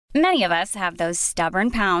Many of us have those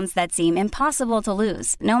stubborn pounds that seem impossible to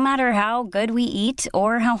lose, no matter how good we eat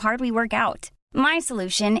or how hard we work out. My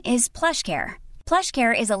solution is PlushCare.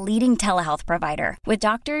 PlushCare is a leading telehealth provider with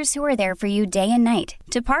doctors who are there for you day and night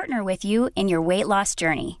to partner with you in your weight loss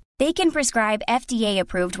journey. They can prescribe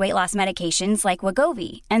FDA-approved weight loss medications like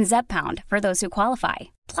Wegovy and Zepbound for those who qualify.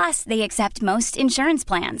 Plus, they accept most insurance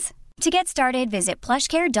plans. To get started, visit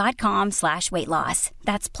plushcare.com/weightloss.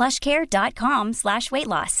 That's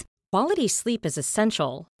plushcare.com/weightloss. Quality sleep is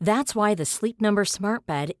essential. That's why the Sleep Number Smart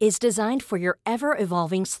Bed is designed for your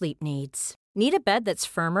ever-evolving sleep needs. Need a bed that's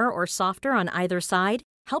firmer or softer on either side?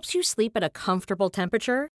 Helps you sleep at a comfortable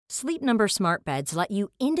temperature? Sleep Number Smart Beds let you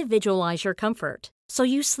individualize your comfort, so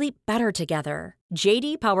you sleep better together.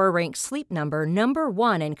 J.D. Power ranks Sleep Number number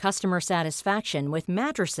 1 in customer satisfaction with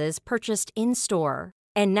mattresses purchased in-store.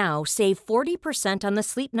 And now, save 40% on the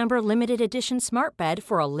Sleep Number Limited Edition Smart Bed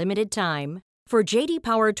for a limited time. For J.D.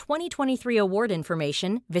 Power 2023 award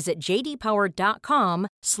information, visit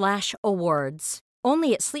jdpower.com/awards.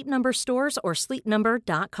 Only at Sleep Number stores or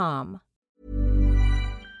sleepnumber.com.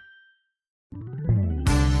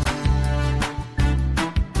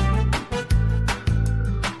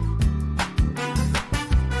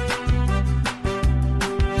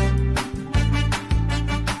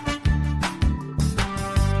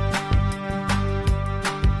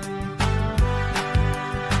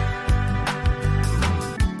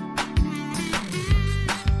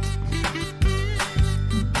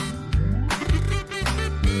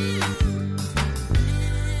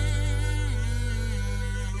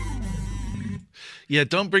 Yeah,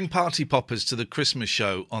 don't bring party poppers to the Christmas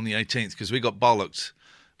show on the 18th because we got bollocked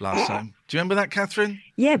last time. Do you remember that, Catherine?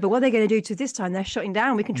 Yeah, but what are they going to do to this time? They're shutting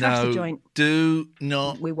down. We can trash the joint. Do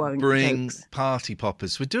not we won't bring jokes. party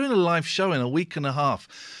poppers. We're doing a live show in a week and a half.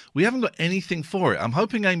 We haven't got anything for it. I'm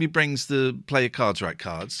hoping Amy brings the Play Your Cards Right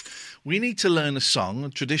cards. We need to learn a song.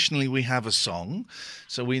 Traditionally, we have a song.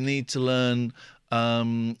 So we need to learn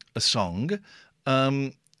a song.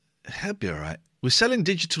 That'd be all right. We're selling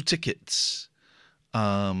digital tickets.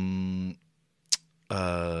 We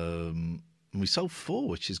sold 4,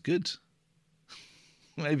 which is good.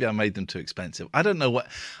 Maybe I made them too expensive. I don't know what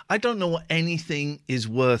anything is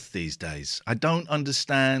worth these days. I don't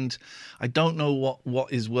understand. I don't know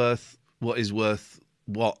what is worth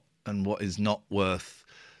what and what is not worth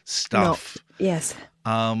stuff. Yes.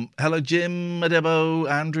 Hello, Jim, Madebo,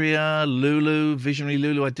 Andrea, Lulu, Visionary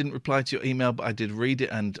Lulu. I didn't reply to your email, but I did read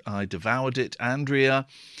it and I devoured it. Andrea,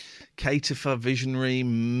 Catifa, Visionary,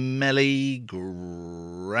 Melly,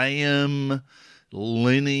 Graham,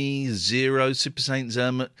 Linny, Zero, Super Saint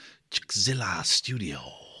Zermatt, Chickzilla Studio,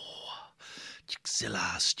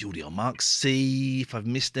 Mark C. If I've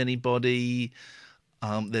missed anybody,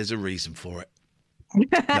 there's a reason for it.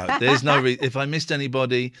 No, there's no reason. If I missed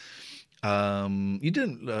anybody, you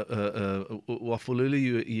didn't, Waffle Lulu.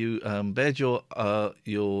 You bared your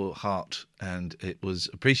heart, and it was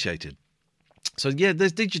appreciated. So yeah,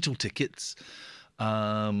 there's digital tickets,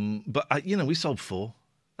 but we sold 4.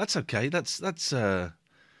 That's okay. That's the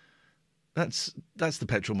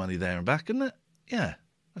petrol money there and back, isn't it? Yeah,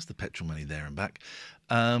 that's the petrol money there and back.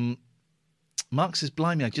 Mark says,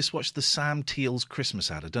 "Blimey, I just watched the Sam Teal's Christmas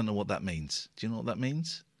ad. I don't know what that means. Do you know what that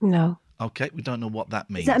means?" No. Okay, we don't know what that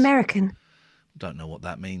means. Is that American? Don't know what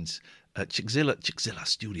that means. Chickzilla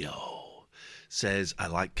Studio says, "I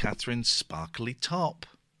like Catherine's sparkly top."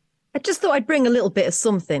 I just thought I'd bring a little bit of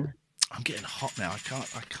something. I'm getting hot now. I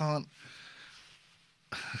can't.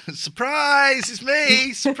 Surprise! It's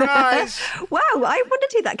me! Surprise! Wow, I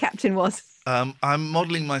wondered who that captain was. I'm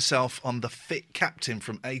modelling myself on the fit captain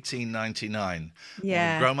from 1899. Yeah. I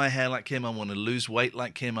want to grow my hair like him. I want to lose weight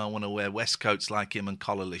like him. I want to wear waistcoats like him and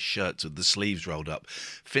collarless shirts with the sleeves rolled up.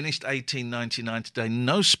 Finished 1899 today.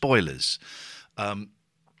 No spoilers. I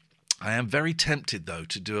am very tempted though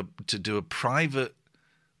to do a private.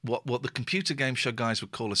 What the computer game show guys would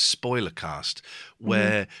call a spoiler cast,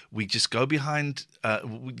 where we just go behind,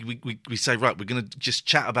 we say, right, we're going to just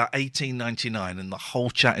chat about 1899 and the whole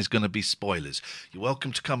chat is going to be spoilers. You're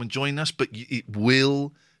welcome to come and join us, but it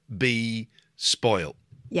will be spoiled.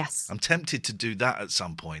 Yes. I'm tempted to do that at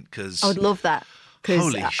some point because... I would love that.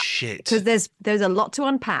 Holy shit. Because there's a lot to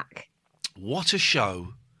unpack. What a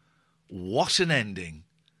show. What an ending.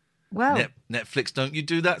 Well, Netflix, don't you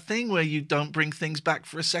do that thing where you don't bring things back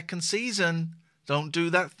for a second season. Don't do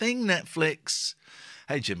that thing, Netflix.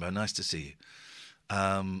 Hey, Jimbo, nice to see you.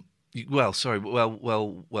 What? I was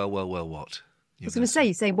going to say,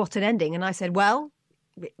 you say, what an ending. And I said, well,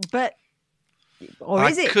 but, or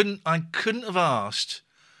is it? I couldn't have asked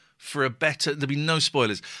for a better, there'd be no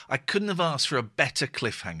spoilers. I couldn't have asked for a better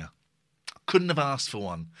cliffhanger. couldn't have asked for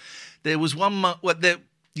one. There was one,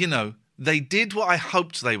 they did what I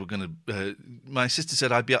hoped they were going to. My sister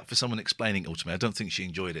said I'd be up for someone explaining it all to me. I don't think she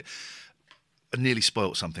enjoyed it. I nearly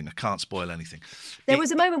spoilt something. I can't spoil anything. There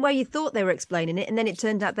was a moment where you thought they were explaining it, and then it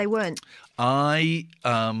turned out they weren't. I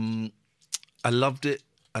loved it.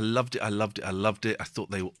 I loved it. I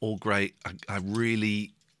thought they were all great. I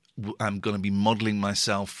really am going to be modelling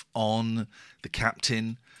myself on the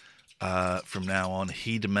captain from now on.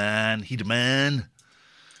 He demands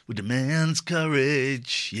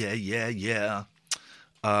courage. Yeah.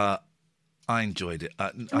 I enjoyed it.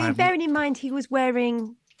 Bearing in mind he was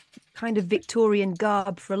wearing kind of Victorian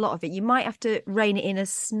garb for a lot of it, you might have to rein it in a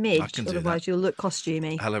smidge, otherwise you'll look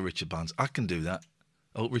costumey. Hello, Richard Barnes. I can do that.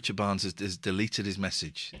 Oh, Richard Barnes has deleted his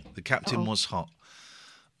message. The captain was hot.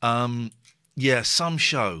 Some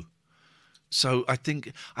show. So I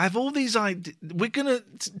think I have all these ideas.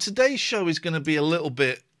 Today's show is gonna be a little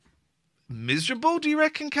bit miserable. Do you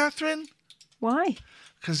reckon, Catherine? Why?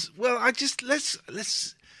 Because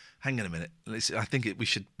let's hang on a minute. I think we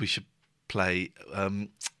should play.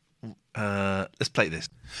 Let's play this.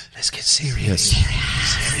 Let's get serious.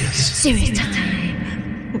 Serious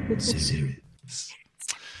time. Serious.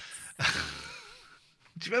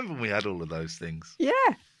 Do you remember when we had all of those things? Yeah.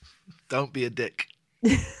 Don't be a dick.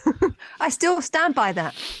 I still stand by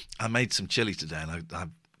that. I made some chili today, and I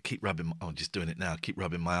keep rubbing. I'm just doing it now. I keep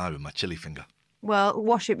rubbing my eye with my chili finger. Well,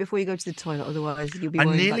 wash it before you go to the toilet, otherwise you'll be. I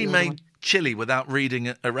nearly made chili without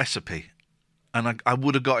reading a recipe, and I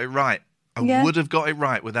would have got it right. I would have got it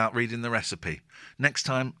right without reading the recipe. Next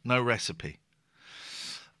time, no recipe.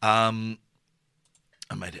 I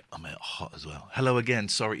made it hot as well. Hello again.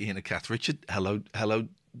 Sorry, Ian and Kath. Richard, hello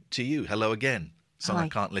to you. Hello again. Song I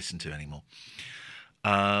can't listen to anymore.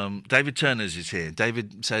 David Turners is here.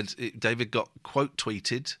 David got quote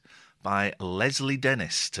tweeted by Leslie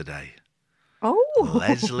Dennis today. Oh,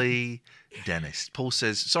 Leslie Dennis. Paul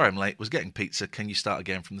says, "Sorry, I'm late. Was getting pizza. Can you start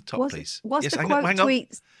again from the top, please?" What's the quote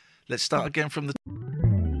tweet? Let's start again from the.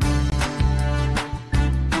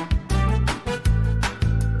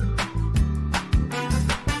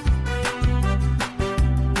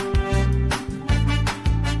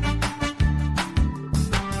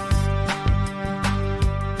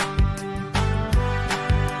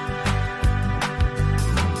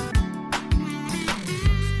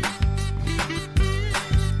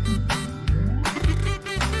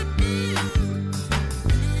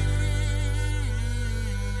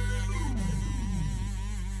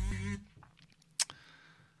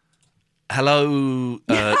 Hello.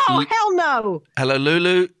 Hell no. Hello,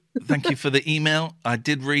 Lulu. Thank you for the email. I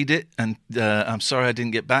did read it, and I'm sorry I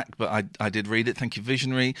didn't get back, but I did read it. Thank you,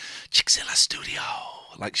 Visionary. Chickzilla Studio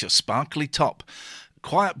likes your sparkly top.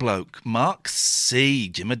 Quiet Bloke, Mark C,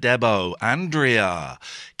 Jimmy Debo, Andrea,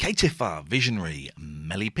 Katifar, Visionary,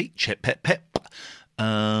 Melly Pete, Chip Pep Pep,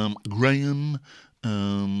 Graham,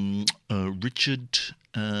 Richard,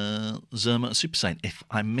 Zerma, Super Saint. If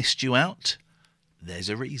I missed you out, there's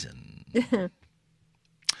a reason. I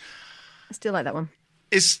still like that one.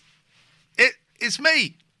 It's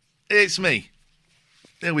me. It's me.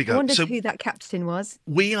 There we go. I wondered who that captain was.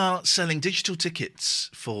 We are selling digital tickets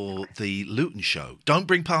for the Luton show. Don't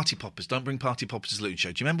bring party poppers. Don't bring party poppers to the Luton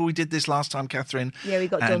show. Do you remember we did this last time, Catherine? Yeah, we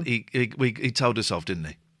got done. And he told us off, didn't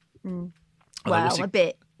he? Well, a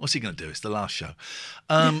bit. What's he going to do? It's the last show.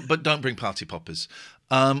 But don't bring party poppers.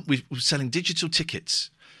 We're selling digital tickets.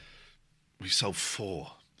 We've sold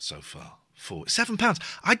 4 so far. 4. £7.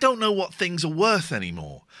 I don't know what things are worth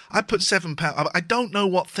anymore. I put £7. I don't know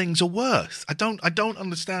what things are worth. I don't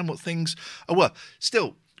understand what things are worth.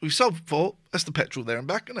 Still, we've sold 4. That's the petrol there and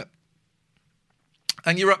back, isn't it?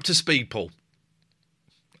 And you're up to speed, Paul.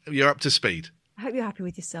 You're up to speed. I hope you're happy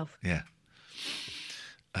with yourself. Yeah.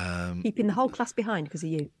 Keeping the whole class behind because of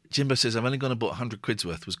you. Jimbo says, I've only gone and bought 100 quid's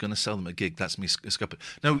worth, was going to sell them at a gig. That's me scupper.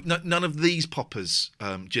 No, none of these poppers,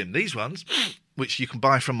 Jim. These ones, which you can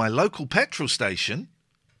buy from my local petrol station.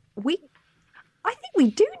 I think we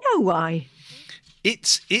do know why.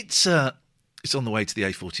 It's on the way to the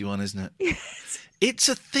A41, isn't it? Yes. It's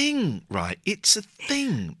a thing, right? It's a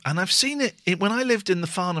thing. And I've seen it when I lived in the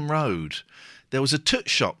Farnham Road. There was a toot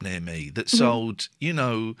shop near me that sold,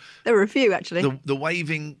 there were a few actually. The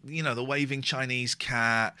waving Chinese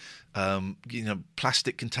cat,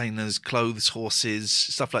 plastic containers, clothes horses,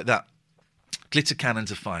 stuff like that. Glitter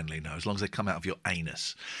cannons are fine, Lino, as long as they come out of your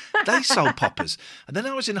anus. They sold poppers. And then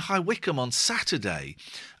I was in High Wycombe on Saturday,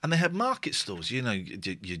 and they had market stalls, your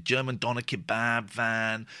German doner kebab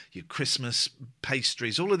van, your Christmas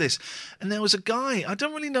pastries, all of this. And there was a guy, I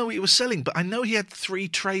don't really know what he was selling, but I know he had 3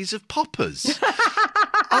 trays of poppers.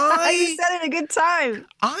 He's selling a good time.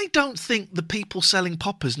 I don't think the people selling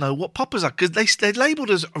poppers know what poppers are, because they're labelled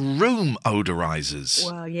as room odorizers.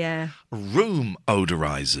 Well, yeah. Room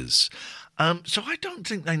odorizers. So I don't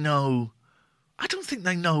think they know. I don't think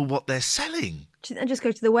they know what they're selling. And just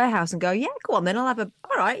go to the warehouse and go, yeah, go on then. I'll have a.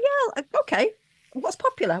 All right, yeah, okay. What's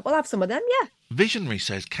popular? We'll have some of them, yeah. Visionary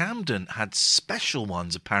says Camden had special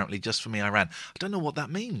ones apparently just for me. I ran. I don't know what that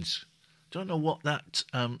means.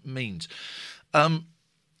 Means.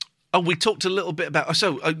 We talked a little bit about.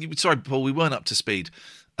 Sorry, Paul, we weren't up to speed.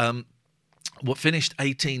 What finished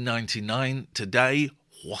 1899 today?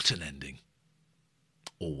 What an ending!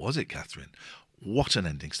 Or was it, Catherine? What an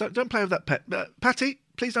ending! So don't play with that pen, Patty.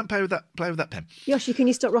 Please don't play with that pen. Yoshi, can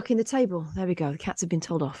you stop rocking the table? There we go. The cats have been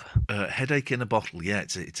told off. Headache in a bottle. Yeah,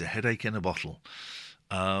 it's a headache in a bottle.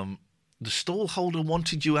 The stall holder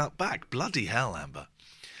wanted you out back. Bloody hell, Amber.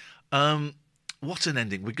 What an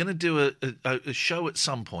ending. We're going to do a show at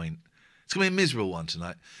some point. It's going to be a miserable one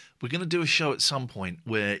tonight. We're going to do a show at some point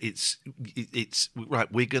where it's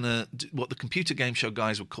right. We're going to do what the computer game show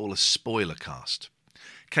guys would call a spoiler cast.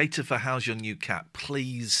 Cater for How's Your New Cat.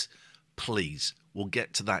 Please. We'll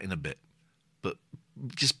get to that in a bit. But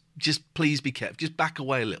just please be careful. Just back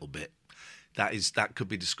away a little bit. That could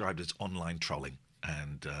be described as online trolling.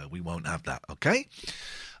 And we won't have that, okay?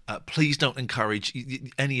 Please don't encourage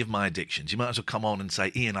any of my addictions. You might as well come on and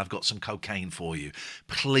say, Ian, I've got some cocaine for you.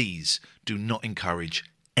 Please do not encourage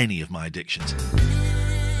any of my addictions.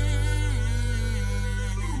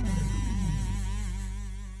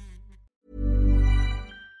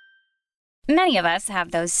 Many of us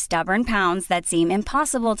have those stubborn pounds that seem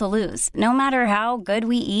impossible to lose, no matter how good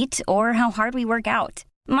we eat or how hard we work out.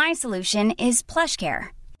 My solution is PlushCare.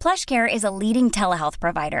 PlushCare is a leading telehealth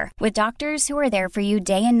provider with doctors who are there for you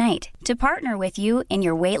day and night to partner with you in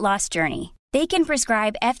your weight loss journey. They can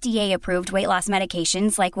prescribe FDA-approved weight loss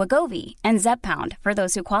medications like Wegovy and Zepbound for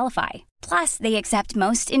those who qualify. Plus, they accept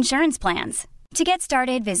most insurance plans. To get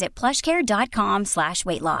started, visit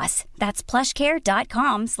plushcare.com/weightloss. That's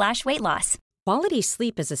plushcare.com/weightloss. Quality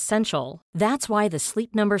sleep is essential. That's why the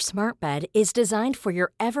Sleep Number Smart Bed is designed for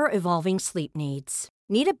your ever-evolving sleep needs.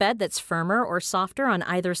 Need a bed that's firmer or softer on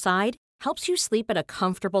either side? Helps you sleep at a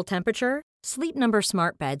comfortable temperature? Sleep Number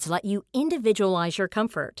Smart Beds let you individualize your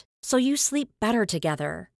comfort, so you sleep better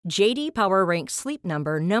together. J.D. Power ranks Sleep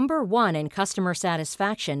Number number 1 in customer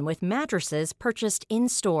satisfaction with mattresses purchased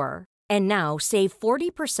in-store. And now, save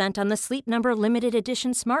 40% on the Sleep Number Limited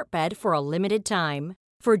Edition Smart Bed for a limited time.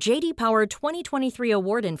 For J.D. Power 2023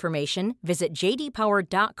 award information, visit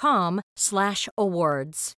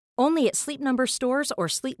jdpower.com/awards. Only at Sleep Number stores or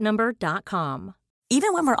sleepnumber.com.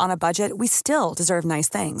 Even when we're on a budget, we still deserve nice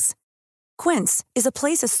things. Quince is a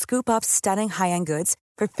place to scoop up stunning high-end goods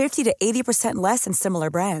for 50 to 80% less than similar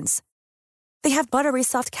brands. They have buttery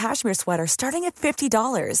soft cashmere sweaters starting at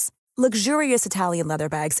 $50, luxurious Italian leather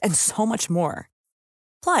bags, and so much more.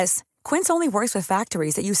 Plus, Quince only works with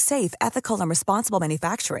factories that use safe, ethical, and responsible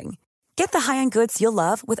manufacturing. Get the high-end goods you'll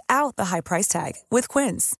love without the high price tag with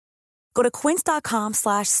Quince. Go to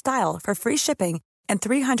quince.com/style for free shipping and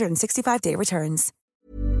 365-day returns.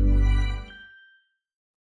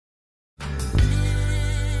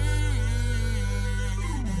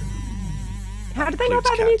 How did they know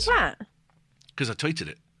about the new cat? Because I tweeted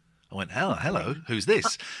it. I went, hello, who's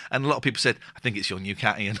this? And a lot of people said, I think it's your new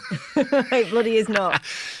cat, Ian. It bloody is not.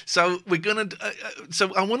 So we're going to,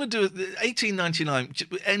 I want to do 1899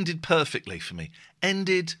 ended perfectly for me.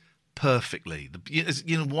 Ended perfectly.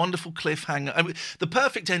 Wonderful cliffhanger. I mean, the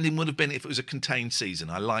perfect ending would have been if it was a contained season.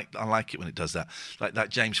 I like it when it does that. Like that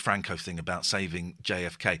James Franco thing about saving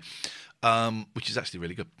JFK, which is actually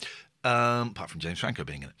really good. Apart from James Franco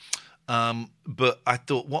being in it. But I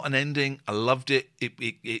thought, what an ending. I loved it.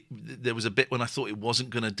 There was a bit when I thought it wasn't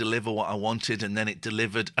going to deliver what I wanted, and then it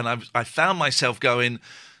delivered. And I found myself going,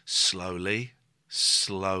 slowly,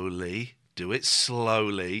 do it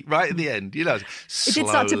slowly. Right at the end, slowly. It did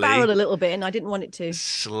start to barrel a little bit, and I didn't want it to.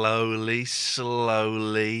 Slowly.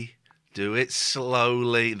 Do it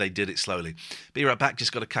slowly. They did it slowly. Be right back.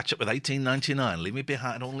 Just got to catch up with 1899. Leave me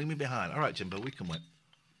behind. Don't leave me behind. All right, Jimbo, we can win.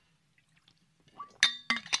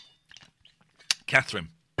 Catherine,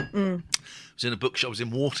 I was in a bookshop. I was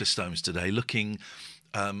in Waterstones today looking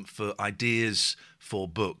for ideas for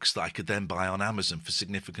books that I could then buy on Amazon for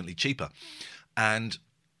significantly cheaper. And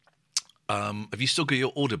have you still got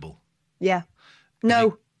your Audible? Yeah.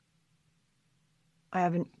 No. I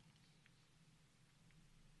haven't.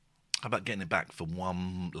 How about getting it back for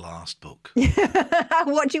one last book?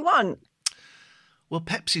 What do you want? Well,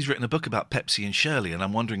 Pepsi's written a book about Pepsi and Shirley, and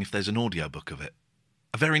I'm wondering if there's an audio book of it.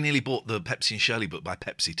 I very nearly bought the Pepsi and Shirley book by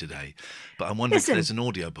Pepsi today, but I'm wondering if there's an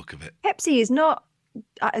audio book of it. Pepsi is not,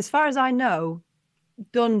 as far as I know,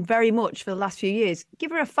 done very much for the last few years.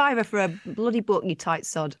 Give her a £5 for a bloody book, you tight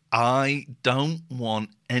sod. I don't want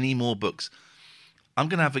any more books. I'm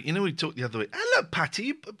going to have we talked the other week. Hey, look,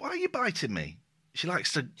 Patty, why are you biting me? She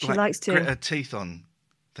likes to grit her teeth on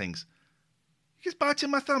things. You're just biting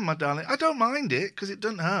my thumb, my darling. I don't mind it because it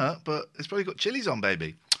doesn't hurt, but it's probably got chilies on,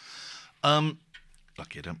 baby.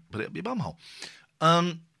 Lucky I don't put it up your bumhole.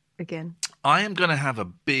 Again. I am going to have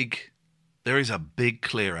there is a big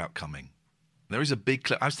clear out coming. There is a big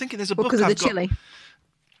clear. I was thinking there's a book because of the chili.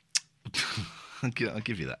 I'll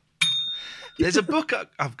give you that. There's a book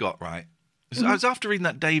I've got, right? I was after reading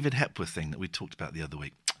that David Hepworth thing that we talked about the other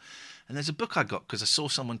week. And there's a book I got because I saw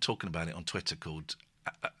someone talking about it on Twitter called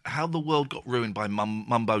How the World Got Ruined by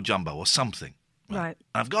Mumbo Jumbo or something. Right.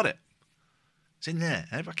 I've got it. It's in there.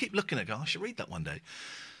 I keep looking at it, I should read that one day.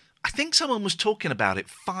 I think someone was talking about it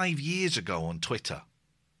 5 years ago on Twitter.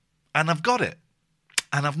 And I've got it.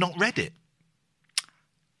 And I've not read it.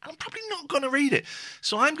 I'm probably not going to read it.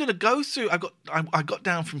 So I'm going to go through, I got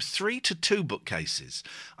down from 3 to 2 bookcases.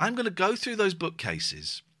 I'm going to go through those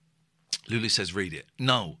bookcases. Lulu says read it.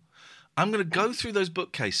 No. I'm going to go through those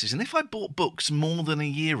bookcases, and if I bought books more than a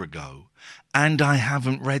year ago and I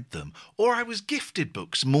haven't read them, or I was gifted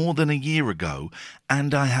books more than a year ago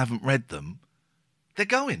and I haven't read them, they're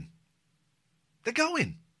going. They're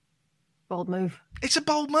going. Bold move. It's a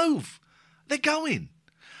bold move. They're going.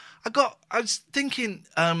 I was thinking,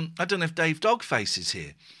 I don't know if Dave Dogface is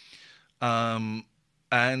here, and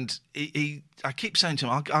I keep saying to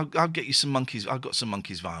him, I'll get you some Monkeys. I've got some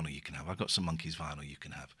Monkeys vinyl you can have. I've got some Monkeys vinyl you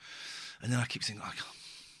can have. And then I keep thinking, I can't.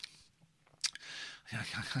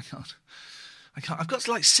 I've got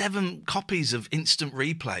like 7 copies of Instant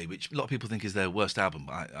Replay, which a lot of people think is their worst album,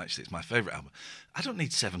 but actually it's my favourite album. I don't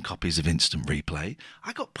need 7 copies of Instant Replay.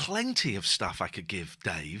 I got plenty of stuff I could give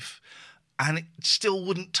Dave, and it still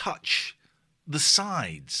wouldn't touch the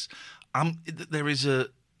sides. There is a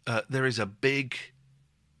big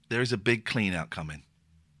clean out coming,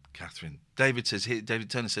 Catherine. David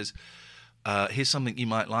Turner says, here's something you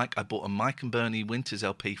might like. I bought a Mike and Bernie Winters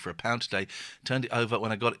LP for £1 today. Turned it over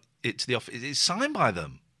when I got it to the office. It's signed by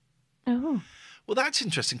them. Oh. Well, that's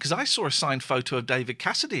interesting because I saw a signed photo of David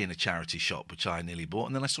Cassidy in a charity shop, which I nearly bought,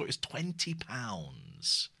 and then I saw it was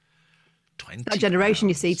 £20. That generation,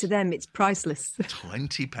 you see, to them, it's priceless.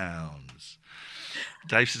 £20.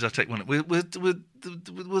 Dave says, I'll take one. I'm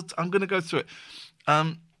going to go through it.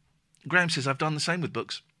 Graham says, I've done the same with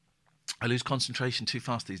books. I lose concentration too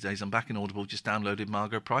fast these days. I'm back in Audible, just downloaded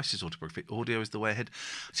Margot Price's autobiography. Audio is the way ahead.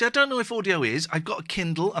 See, I don't know if audio is. I've got a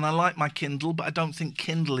Kindle, and I like my Kindle, but I don't think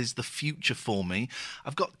Kindle is the future for me.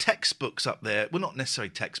 I've got textbooks up there. Well, not necessarily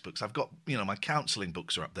textbooks. I've got, my counselling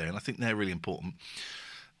books are up there, and I think they're really important.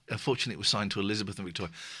 Unfortunately, it was signed to Elizabeth and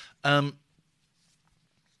Victoria. I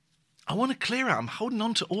want to clear out. I'm holding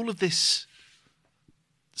on to all of this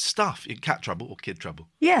stuff. Cat trouble or kid trouble?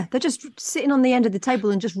 Yeah, they're just sitting on the end of the table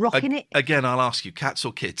and just rocking it. Again, I'll ask you, cats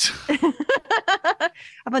or kids?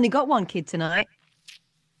 I've only got one kid tonight.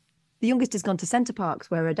 The youngest has gone to Center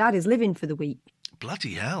Parcs where her dad is living for the week.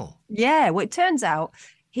 Bloody hell. Yeah, well, it turns out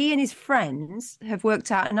he and his friends have worked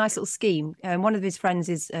out a nice little scheme. One of his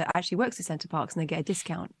friends actually works at Center Parcs and they get a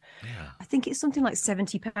discount. Yeah. I think it's something like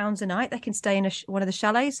 £70 a night. They can stay in one of the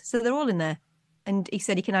chalets. So they're all in there. And he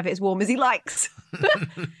said he can have it as warm as he likes.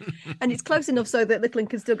 And it's close enough so that Little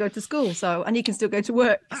can still go to school. And he can still go to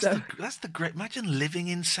work. That's the great. Imagine living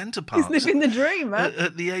in Center Parcs. He's living the dream, man.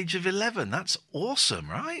 At the age of 11. That's awesome,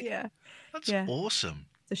 right? Yeah. That's awesome.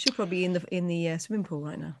 So she'll probably be in the swimming pool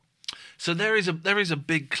right now. So there is a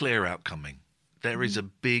big clear out coming. There is a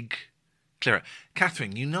big clear out.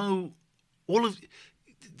 Catherine, all of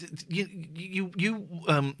you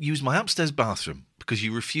use my upstairs bathroom because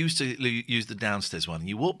you refused to use the downstairs one.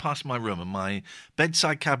 You walked past my room and my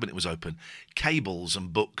bedside cabinet was open, cables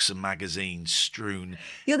and books and magazines strewn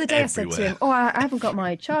the other day everywhere. I said to him, I haven't got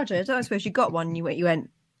my charger. I don't suppose you got one. And you went,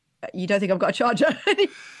 you don't think I've got a charger?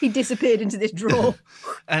 He disappeared into this drawer.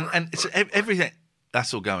 and it's everything,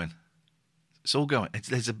 that's all going. It's all going.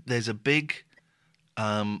 There's a big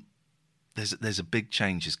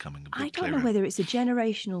changes coming. I don't know whether it's a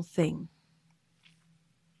generational thing,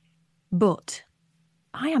 but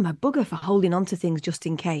I am a bugger for holding on to things just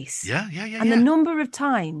in case. Yeah. And the number of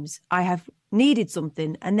times I have needed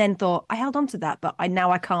something and then thought I held on to that, but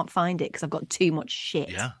now I can't find it because I've got too much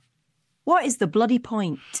shit. Yeah. What is the bloody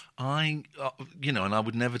point? And I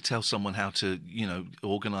would never tell someone how to,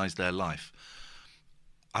 organise their life.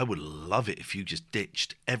 I would love it if you just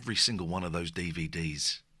ditched every single one of those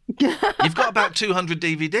DVDs You've got about 200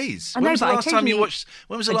 DVDs. I know, When was the but last time you occasionally- watched?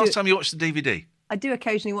 When was the last time you watched the DVD? I do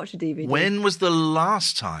occasionally watch a DVD. When was the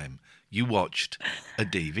last time you watched a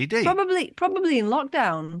DVD? Probably in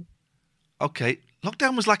lockdown. Okay,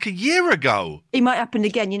 lockdown was like a year ago. It might happen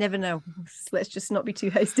again. You never know. Let's just not be too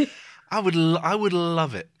hasty. I would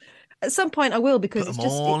love it. At some point, I will because Put it's them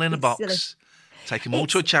just all in a it's box. silly. Take them all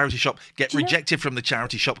to a charity shop. Get rejected from the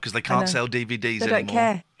charity shop because they can't know. sell DVDs They anymore. don't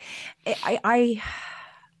care.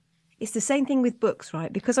 It's the same thing with books,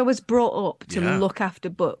 right? Because I was brought up to Yeah. look after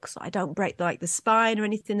books. I don't break like the spine or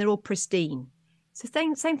anything. They're all pristine. It's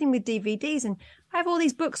the same thing with DVDs. And I have all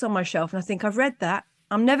these books on my shelf and I think I've read that.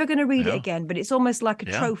 I'm never going to read it again, but it's almost like a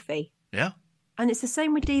Yeah. trophy. Yeah. And it's the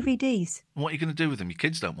same with DVDs. And what are you going to do with them? Your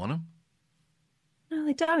kids don't want them. No,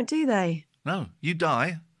 they don't, do they? No. You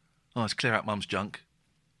die. Oh, let's clear out mum's junk.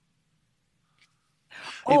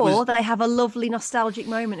 Or they have a lovely nostalgic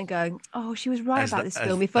moment and go, oh, she was right about this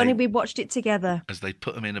film. If only we watched it together. As they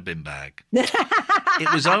put them in a bin bag.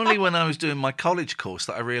 It was only when I was doing my college course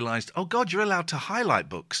that I realised, oh, God, you're allowed to highlight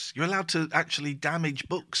books. You're allowed to actually damage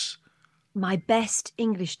books. My best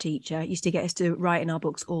English teacher used to get us to write in our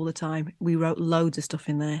books all the time. We wrote loads of stuff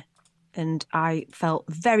in there. And I felt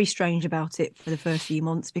very strange about it for the first few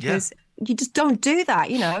months because you just don't do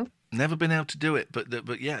that, you know. Never been able to do it,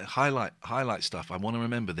 but yeah, highlight stuff. I want to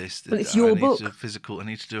remember this. But it's your book.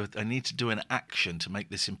 I need to do an action to make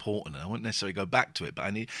this important. I won't necessarily go back to it,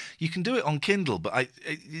 but you can do it on Kindle, but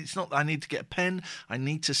it's not. I need to get a pen. I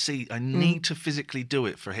need to see. I need to physically do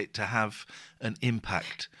it for it to have an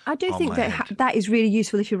impact. I do think that that is really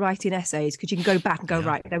useful if you're writing essays because you can go back and go,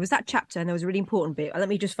 right, there was that chapter and there was a really important bit. Let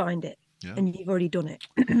me just find it. Yeah. And you've already done it.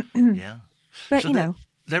 Yeah. But, So you know.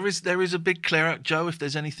 There is a big clear out, Joe. If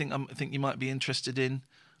there's anything I think you might be interested in,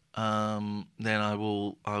 then I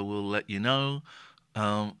will let you know.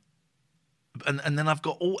 And then I've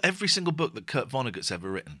got every single book that Kurt Vonnegut's ever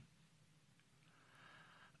written.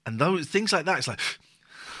 And those things like that, it's like,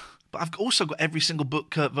 but I've also got every single book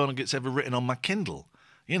Kurt Vonnegut's ever written on my Kindle.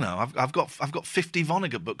 You know, I've got 50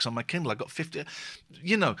 Vonnegut books on my Kindle. I've got 50,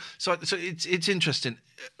 you know. So it's interesting.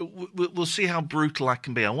 We'll see how brutal I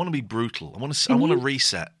can be. I want to be brutal. I want to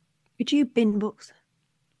reset. Could you bin books?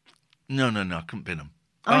 No, I couldn't bin them.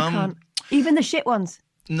 I can't. Even the shit ones.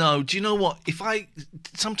 No, do you know what?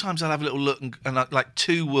 Sometimes I'll have a little look and like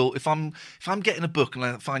two will. If I'm getting a book and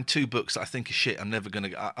I find two books that I think are shit, I'm never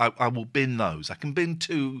gonna. I will bin those. I can bin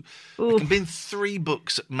two. Oof. I can bin 3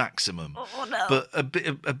 books at maximum. Oh no! But a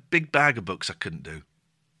big bag of books I couldn't do.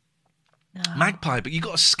 No. Magpie, but you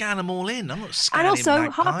got to scan them all in. I'm not scanning. And also,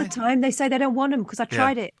 Magpie. half the time they say they don't want them because I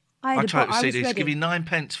tried it. I tried the CD. Just give you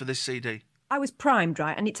 9p for this CD. I was primed,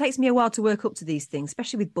 right? And it takes me a while to work up to these things,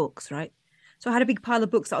 especially with books, right? So I had a big pile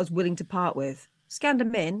of books that I was willing to part with. Scanned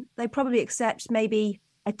them in. They probably accept maybe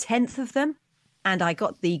 1/10 of them. And I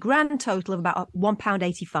got the grand total of about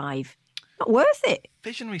 £1.85. Not worth it.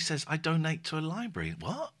 Visionary says, I donate to a library.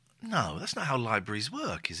 What? No, that's not how libraries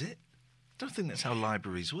work, is it? I don't think that's how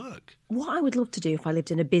libraries work. What I would love to do if I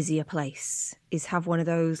lived in a busier place is have one of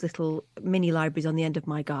those little mini libraries on the end of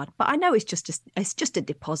my garden. But I know it's just a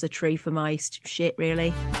depository for my shit,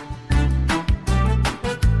 really.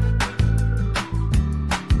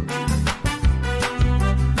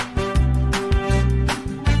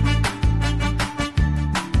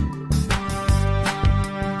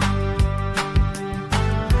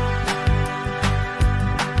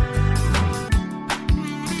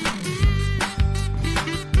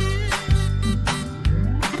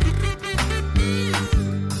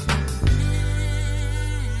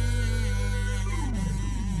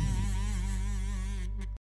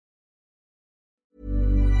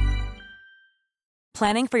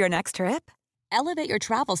 Planning for your next trip? Elevate your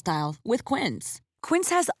travel style with Quince. Quince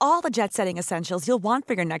has all the jet-setting essentials you'll want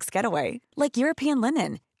for your next getaway, like European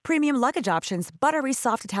linen, premium luggage options, buttery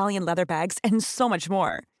soft Italian leather bags, and so much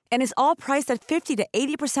more. And is all priced at 50 to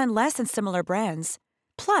 80% less than similar brands.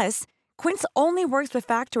 Plus, Quince only works with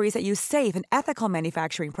factories that use safe and ethical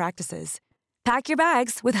manufacturing practices. Pack your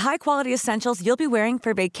bags with high-quality essentials you'll be wearing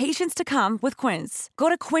for vacations to come with Quince. Go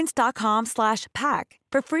to quince.com/pack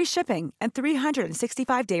for free shipping and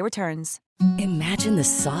 365-day returns. Imagine the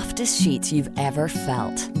softest sheets you've ever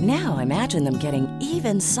felt. Now imagine them getting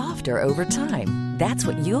even softer over time. That's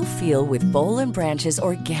what you'll feel with Boll & Branch's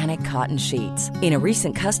organic cotton sheets. In a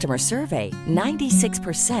recent customer survey,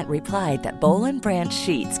 96% replied that Boll & Branch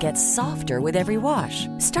sheets get softer with every wash.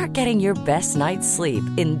 Start getting your best night's sleep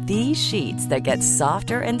in these sheets that get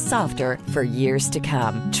softer and softer for years to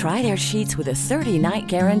come. Try their sheets with a 30-night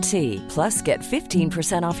guarantee. Plus, get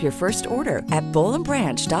 15% off your first order at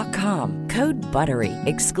bollandbranch.com. Code BUTTERY.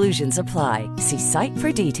 Exclusions apply. See site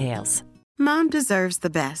for details. Mom deserves the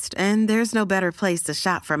best, and there's no better place to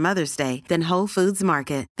shop for Mother's Day than Whole Foods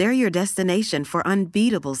Market. They're your destination for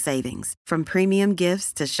unbeatable savings, from premium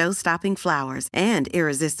gifts to show-stopping flowers and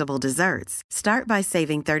irresistible desserts. Start by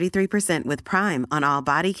saving 33% with Prime on all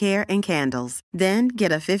body care and candles. Then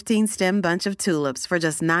get a 15-stem bunch of tulips for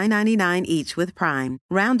just $9.99 each with Prime.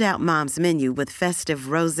 Round out Mom's menu with festive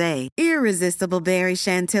rosé, irresistible berry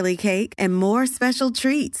chantilly cake, and more special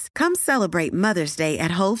treats. Come celebrate Mother's Day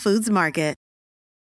at Whole Foods Market.